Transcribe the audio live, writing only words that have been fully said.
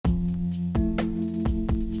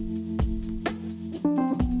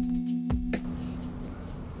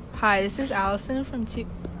Hi, this is Allison from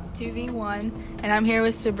 2V1, and I'm here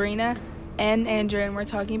with Sabrina and Andrew, and we're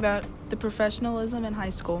talking about the professionalism in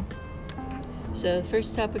high school. So the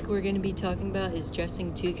first topic we're going to be talking about is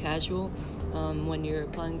dressing too casual when you're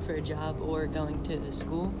applying for a job or going to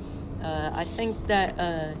school. I think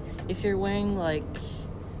that if you're wearing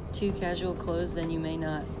too casual clothes, then you may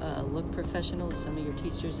not look professional to some of your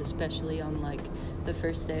teachers, especially on the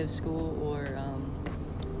first day of school or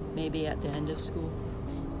maybe at the end of school.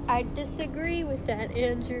 I disagree with that,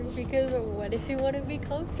 Andrew, because what if you want to be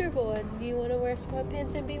comfortable and you want to wear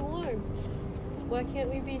sweatpants and be warm? Why can't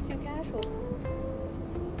we be too casual?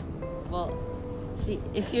 Well, see,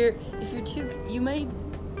 if you're too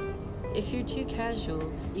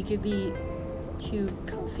casual, you could be too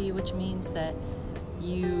comfy, which means that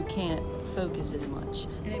you can't focus as much.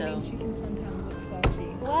 And so it means you can sometimes look slouchy.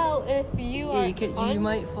 Well, if you are you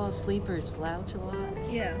might fall asleep or slouch a lot.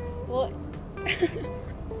 Yeah. Well,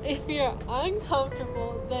 if you're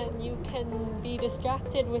uncomfortable, then you can be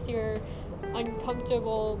distracted with your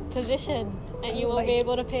uncomfortable position, and you won't be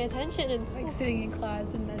able to pay attention. And like sitting in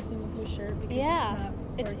class and messing with your shirt because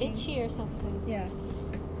it's working. itchy or something. Yeah.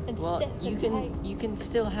 Well, you can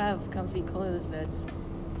still have comfy clothes that's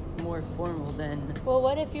more formal than. Well,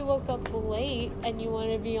 what if you woke up late and you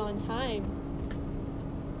want to be on time?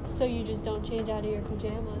 So you just don't change out of your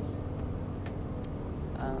pajamas.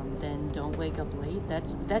 Then don't wake up late.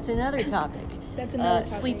 That's another topic. That's another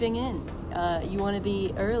topic. Sleeping in. You want to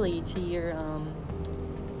be early to your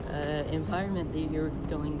environment that you're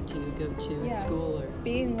going to go to at school. Or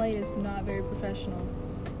being late is not very professional.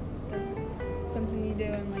 That's something you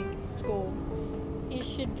do in school. You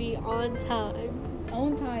should be on time.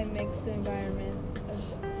 On time makes the environment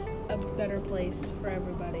a better place for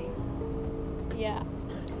everybody. Yeah.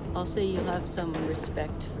 Also, you have some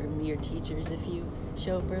respect from your teachers if you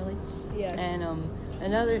show up early. Yes. And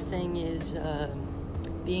another thing is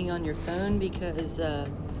being on your phone, because a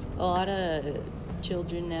lot of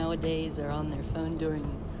children nowadays are on their phone during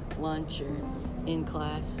lunch or in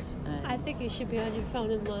class. I think you should be on your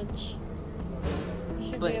phone in lunch.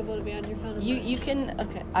 You should be able to be on your phone in lunch. You can,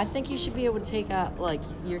 okay, I think you should be able to take out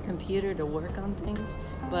your computer to work on things,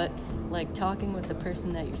 but talking with the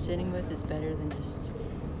person that you're sitting with is better than just...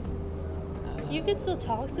 You could still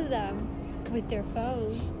talk to them with your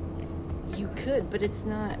phone. You could, but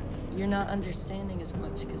you're not understanding as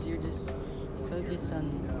much because you're just focused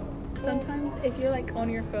on... Sometimes if you're on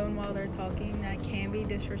your phone while they're talking, that can be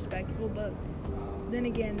disrespectful, but then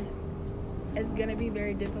again, it's going to be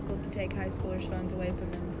very difficult to take high schoolers' phones away from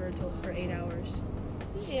them for 8 hours.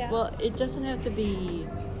 Yeah. Well, it doesn't have to be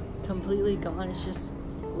completely gone. It's just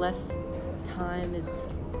less time is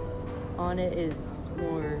on it is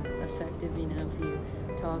more effective, if you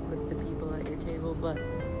talk with the people at your table. But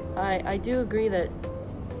I do agree that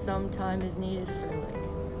some time is needed for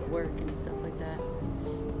work and stuff like that.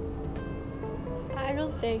 I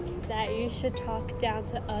don't think that you should talk down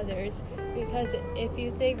to others, because if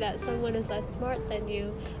you think that someone is less smart than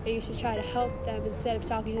you, you should try to help them instead of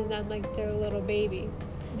talking to them like they're a little baby.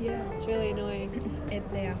 Yeah. It's really annoying. It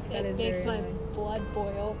makes my blood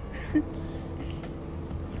boil.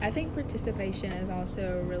 I think participation is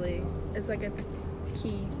also it's a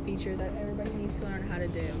key feature that everybody needs to learn how to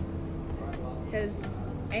do.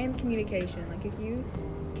 And communication. If you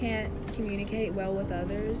can't communicate well with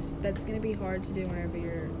others, that's going to be hard to do whenever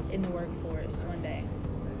you're in the workforce one day.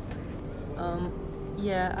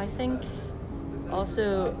 Yeah, I think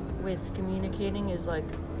also with communicating is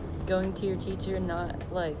going to your teacher,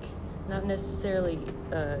 not necessarily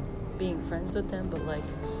being friends with them, but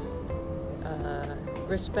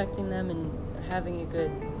respecting them and having a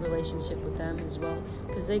good relationship with them as well,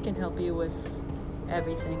 because they can help you with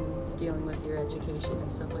everything dealing with your education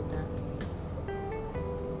and stuff like that.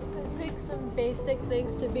 I think some basic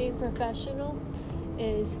things to being professional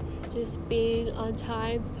is just being on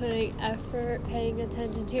time, putting effort, paying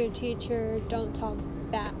attention to your teacher, don't talk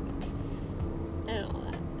back, and all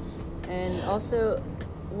that. And also,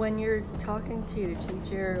 when you're talking to your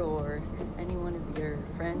teacher or any one of your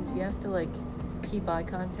friends, you have to keep eye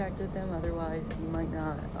contact with them, otherwise you might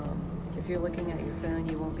not, if you're looking at your phone,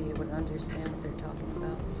 you won't be able to understand what they're talking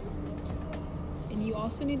about. And you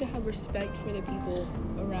also need to have respect for the people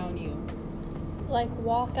around you.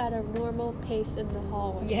 Walk at a normal pace in the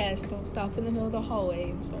hallway. Yes, don't stop in the middle of the hallway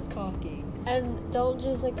and start talking. And don't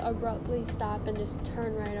just abruptly stop and just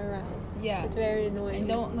turn right around. Yeah. It's very annoying. And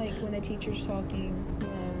don't when the teacher's talking,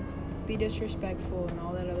 be disrespectful and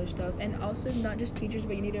all that other stuff. And also not just teachers,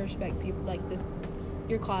 but you need to respect people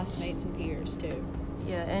your classmates and peers too.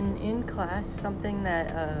 Yeah, and in class, something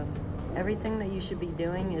that everything that you should be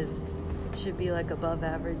doing is should be like above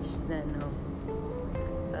average, then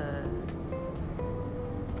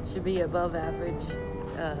should be above average,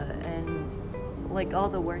 and like all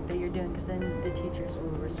the work that you're doing, because then the teachers will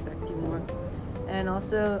respect you more. And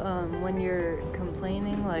also, when you're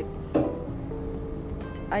complaining, like,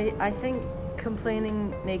 I think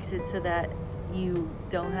complaining makes it so that you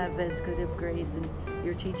don't have as good of grades and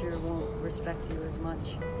your teacher won't respect you as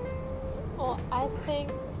much. Well, I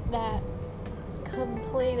think that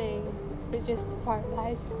complaining is just part of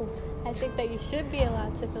high school. I think that you should be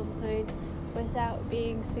allowed to complain without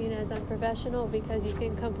being seen as unprofessional, because you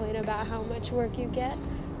can complain about how much work you get,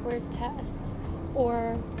 or tests,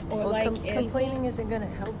 or like complaining isn't going to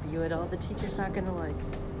help you at all. The teacher's not going to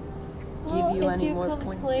give you any more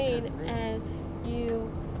points because of it. And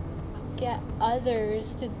you get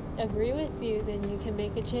others to agree with you, then you can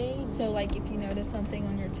make a change. So like if you notice something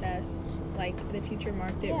on your test, like the teacher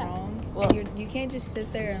marked it wrong, well, you can't just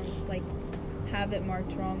sit there and like have it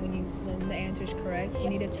marked wrong when the answer's correct. You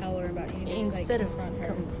need to tell her about it. You need instead to, of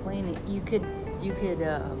complaining, you could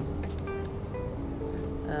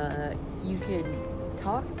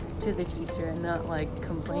talk to the teacher and not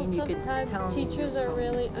complain. Well, you could tell sometimes teachers are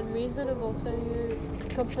really unreasonable, so you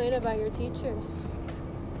complain about your teachers.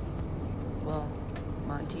 Well,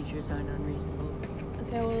 my teachers aren't unreasonable.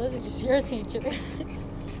 Okay, well, those are just your teachers.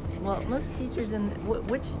 Well, most teachers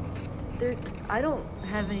I don't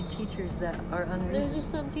have any teachers that are unreasonable. There's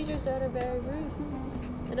just some teachers that are very rude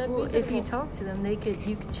and unreasonable. Well, if you talk to them, you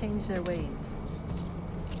could change their ways.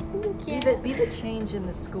 Yeah. Be the change in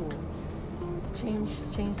the school. Change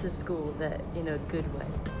the school in a good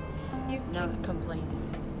way. Not complaining.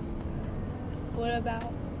 What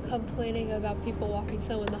about complaining about people walking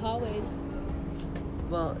slow in the hallways?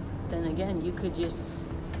 Well, then again, you could just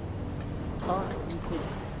talk. You could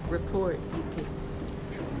report. You could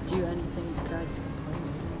do anything besides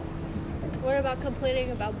complaining. What about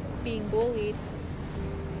complaining about being bullied?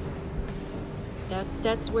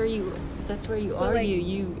 That's where you argue.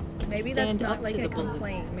 You maybe stand that's not up like to a the bully.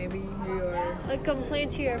 complaint. Maybe you're Like complain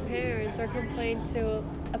to your parents, or complain to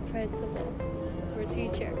a principal or a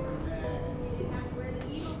teacher.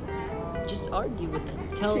 Just argue with them.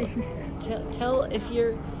 Tell if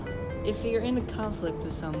you're in a conflict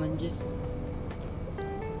with someone, just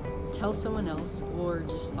tell someone else, or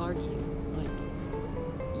just argue.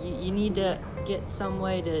 You need to get some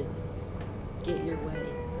way to get your way.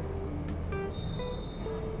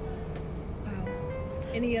 wow.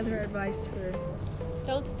 Any other advice for?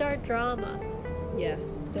 Don't start drama.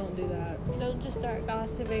 Yes, don't do that. Don't just start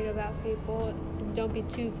gossiping about people, and don't be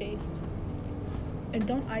two-faced. And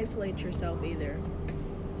don't isolate yourself either.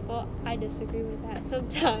 Well, I disagree with that.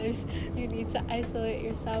 Sometimes you need to isolate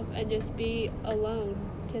yourself and just be alone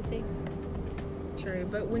to think. True,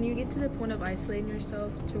 but when you get to the point of isolating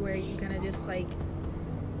yourself to where you kind of just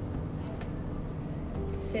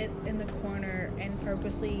sit in the corner and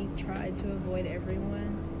purposely try to avoid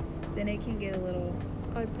everyone, then it can get a little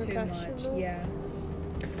too much. Unprofessional. Yeah.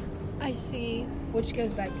 I see. Which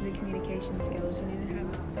goes back to the communication skills. You need to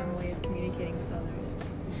have some way of communicating with others.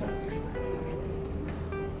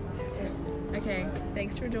 Okay,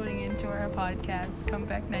 thanks for joining into our podcast. Come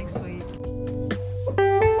back next week.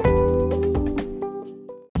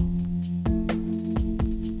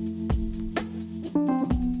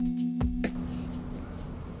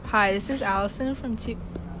 Hi, this is Allison from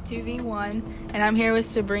 2V1, and I'm here with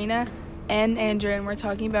Sabrina and Andrew, and we're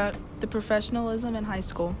talking about the professionalism in high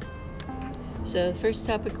school. So the first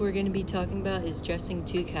topic we're going to be talking about is dressing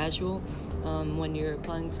too casual when you're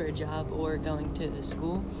applying for a job or going to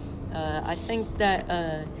school. I think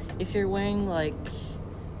that if you're wearing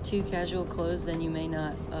too casual clothes, then you may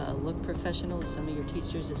not look professional to some of your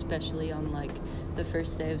teachers, especially on the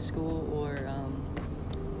first day of school or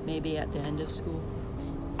maybe at the end of school.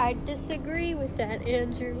 I disagree with that,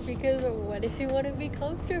 Andrew, because what if you want to be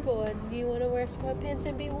comfortable and you want to wear sweatpants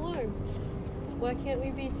and be warm? Why can't we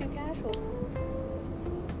be too casual?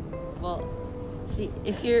 Well, see,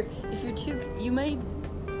 if you're too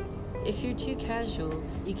casual,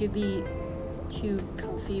 you could be too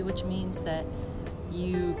comfy, which means that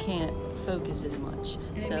you can't focus as much.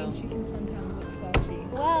 And so it means you can sometimes look slouchy.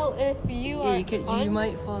 Well, if you are you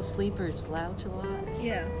might fall asleep or slouch a lot.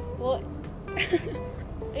 Yeah. Well,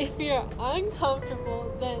 if you're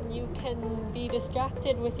uncomfortable, then you can be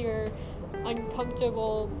distracted with your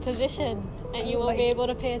uncomfortable position, and you won't be able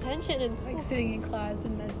to pay attention. And Like sitting in class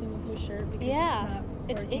and messing with your shirt because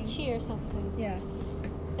it's it's not working. itchy or something. Yeah.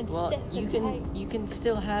 And Well, stiff you and can tight. you can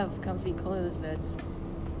still have comfy clothes that's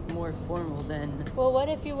more formal than. Well, what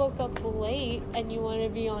if you woke up late and you want to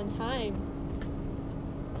be on time?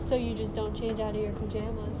 So you just don't change out of your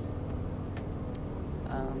pajamas.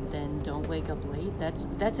 then don't wake up late.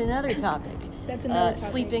 That's another topic. That's another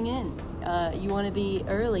topic. Sleeping in. You want to be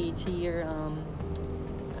early to your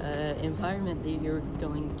environment that you're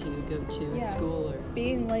going to go to at school. Or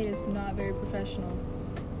being late is not very professional.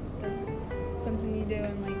 That's something you do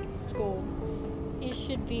in like school. You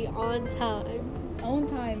should be on time. On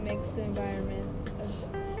time makes the environment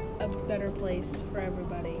a better place for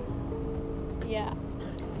everybody. Yeah.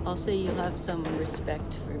 Also, you'll have some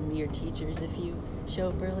respect from your teachers if you show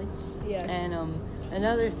up early. Yes. And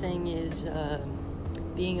another thing is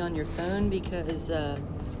being on your phone, because a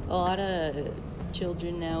lot of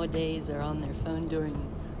children nowadays are on their phone during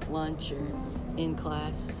lunch or in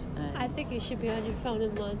class. I think you should be on your phone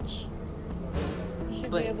in lunch. You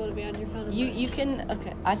should But be able to be on your phone in lunch. You can,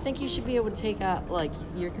 okay, I think you should be able to take out, like,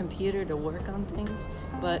 your computer to work on things,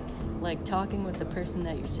 but, like, talking with the person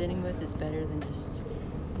that you're sitting with is better than just...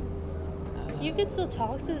 You can still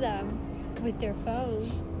talk to them with your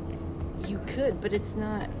phone. You could, but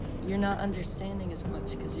you're not understanding as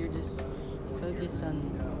much because you're just focused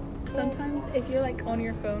on... Sometimes if you're like on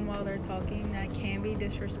your phone while they're talking, that can be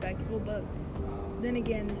disrespectful, but then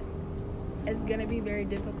again, it's going to be very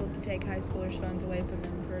difficult to take high schoolers' phones away from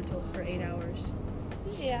them for 8 hours.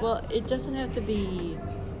 Yeah. Well, it doesn't have to be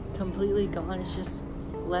completely gone. It's just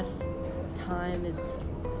less time is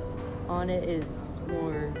on it is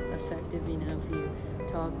more effective, you know, if you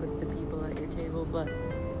talk with the people at your table. But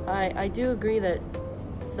I do agree that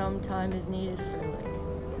some time is needed for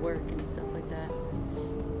like work and stuff like that.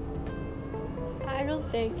 I don't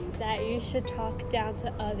think that you should talk down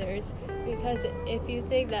to others, because if you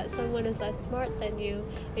think that someone is less smart than you,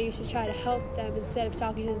 then you should try to help them instead of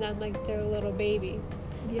talking to them like they're a little baby.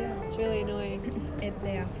 Yeah. It's really annoying.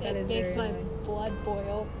 That is makes very my annoying. blood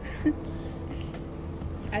boil.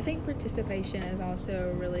 I think participation is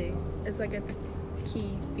also it's like a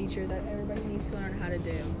key feature that everybody needs to learn how to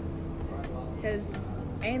do.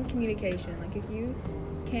 And communication. Like, if you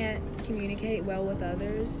can't communicate well with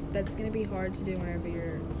others, that's going to be hard to do whenever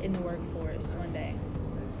you're in the workforce one day.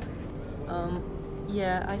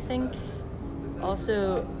 Yeah, I think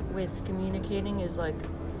also with communicating is like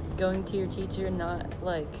going to your teacher, not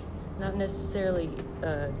necessarily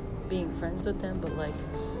being friends with them, but like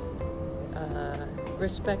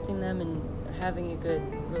respecting them and having a good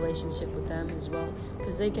relationship with them as well,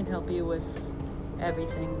 because they can help you with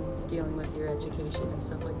everything dealing with your education and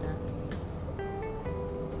stuff like that.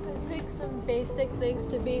 I think some basic things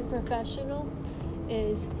to being professional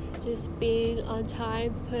is just being on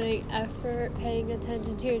time, putting effort, paying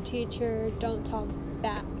attention to your teacher, don't talk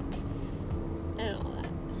back, and all that.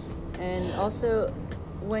 And also,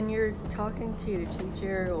 when you're talking to your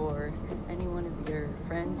teacher or any one of your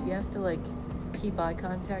friends, you have to like keep eye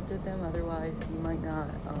contact with them, otherwise you might not,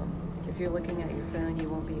 if you're looking at your phone, you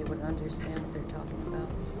won't be able to understand what they're talking about.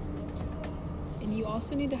 And you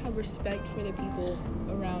also need to have respect for the people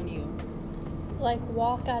around you. Like,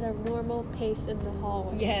 walk at a normal pace in the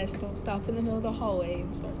hallway. Yes, don't stop in the middle of the hallway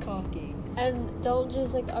and start talking. And don't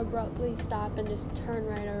just like abruptly stop and just turn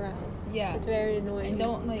right around. Yeah. It's very annoying. And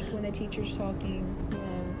don't, like, when the teacher's talking,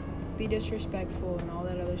 be disrespectful and all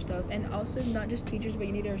that other stuff. And also, not just teachers, but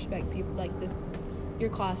you need to respect people like this, your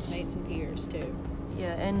classmates and peers too.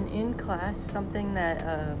 Yeah, and in class, something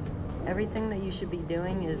that everything that you should be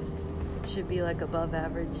doing should be like above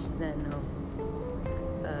average.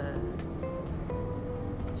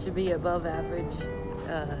 Should be above average,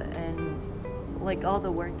 and like all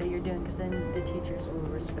the work that you're doing, because then the teachers will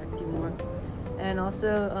respect you more. And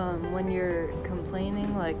also, when you're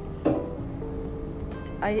complaining, like,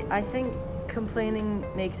 I think complaining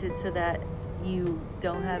makes it so that you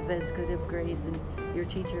don't have as good of grades and your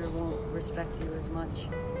teacher won't respect you as much.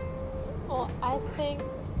 Well, I think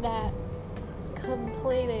that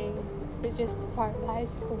complaining is just part of high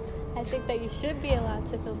school. I think that you should be allowed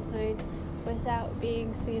to complain without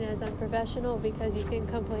being seen as unprofessional, because you can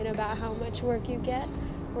complain about how much work you get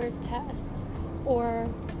or tests or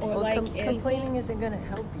like complaining isn't going to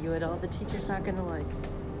help you at all. The teacher's not going to like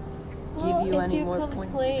give you any more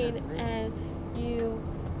points because of it. And you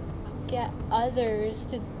get others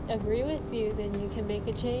to agree with you, then you can make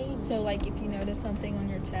a change. So, like, if you notice something on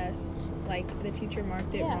your test, like the teacher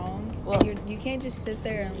marked it wrong, well, you can't just sit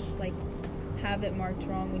there and like have it marked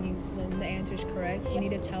wrong when the answer's correct. Yeah. You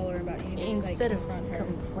need to tell her about it. You need instead to, of like, confront her.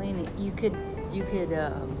 complaining, you could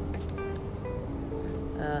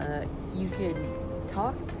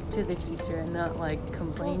talk to the teacher and not like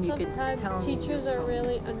complain. Well, you could tell sometimes them teachers your are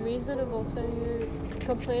really problems. unreasonable, so you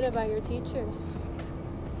complain about your teachers.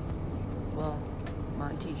 Well,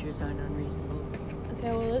 my teachers aren't unreasonable.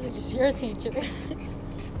 Okay, well, those are just your teachers.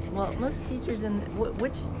 Well, most teachers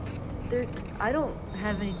which I don't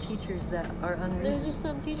have any teachers that are There's unreasonable. just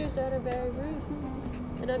some teachers that are very rude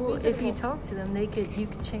and unreasonable. Well, if you talk to them, you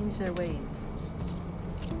could change their ways.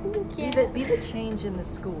 Yeah. Be the change in the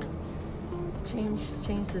school. Change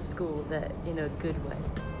the school that in a good way.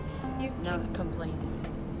 You Not can, complaining.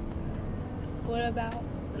 what about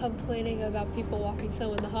complaining about people walking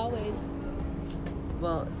slow in the hallways?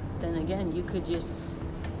 Well, then again, you could just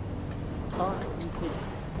talk. You could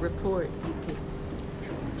report. You could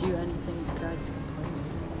do anything besides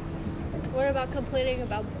complaining. What about complaining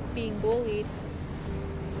about being bullied?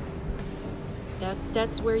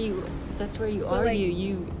 That's where you But, argue. like,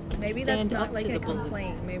 You can Maybe that's stand not up like to a the bully.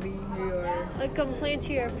 complaint. Maybe you're. Like complain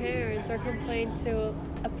to your parents or complain to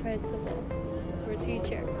a principal or a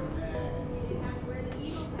teacher.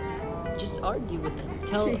 Just argue with them.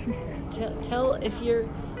 Tell if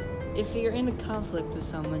you're in a conflict with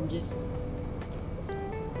someone, just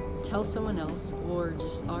tell someone else or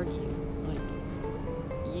just argue. Like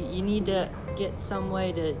you need to get some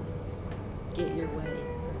way to get your way.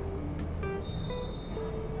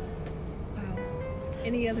 Wow.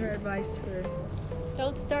 Any other advice for?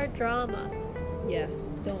 Don't start drama. Yes,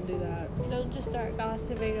 don't do that. Don't just start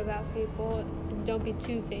gossiping about people, and don't be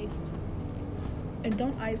two-faced. And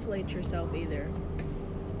don't isolate yourself either.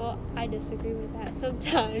 Well, I disagree with that.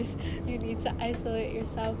 Sometimes you need to isolate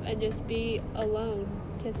yourself and just be alone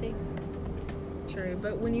to think. True,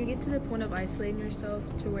 but when you get to the point of isolating yourself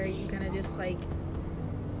to where you kind of just like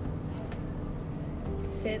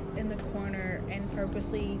sit in the corner and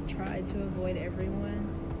purposely try to avoid everyone,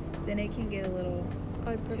 then it can get a little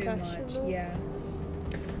too much. Unprofessional. Yeah.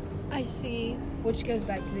 I see. Which goes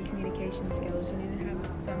back to the communication skills. You need to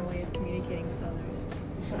have some way of communicating with others.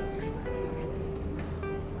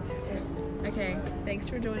 Okay, thanks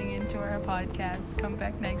for joining into our podcast. Come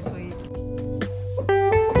back next week.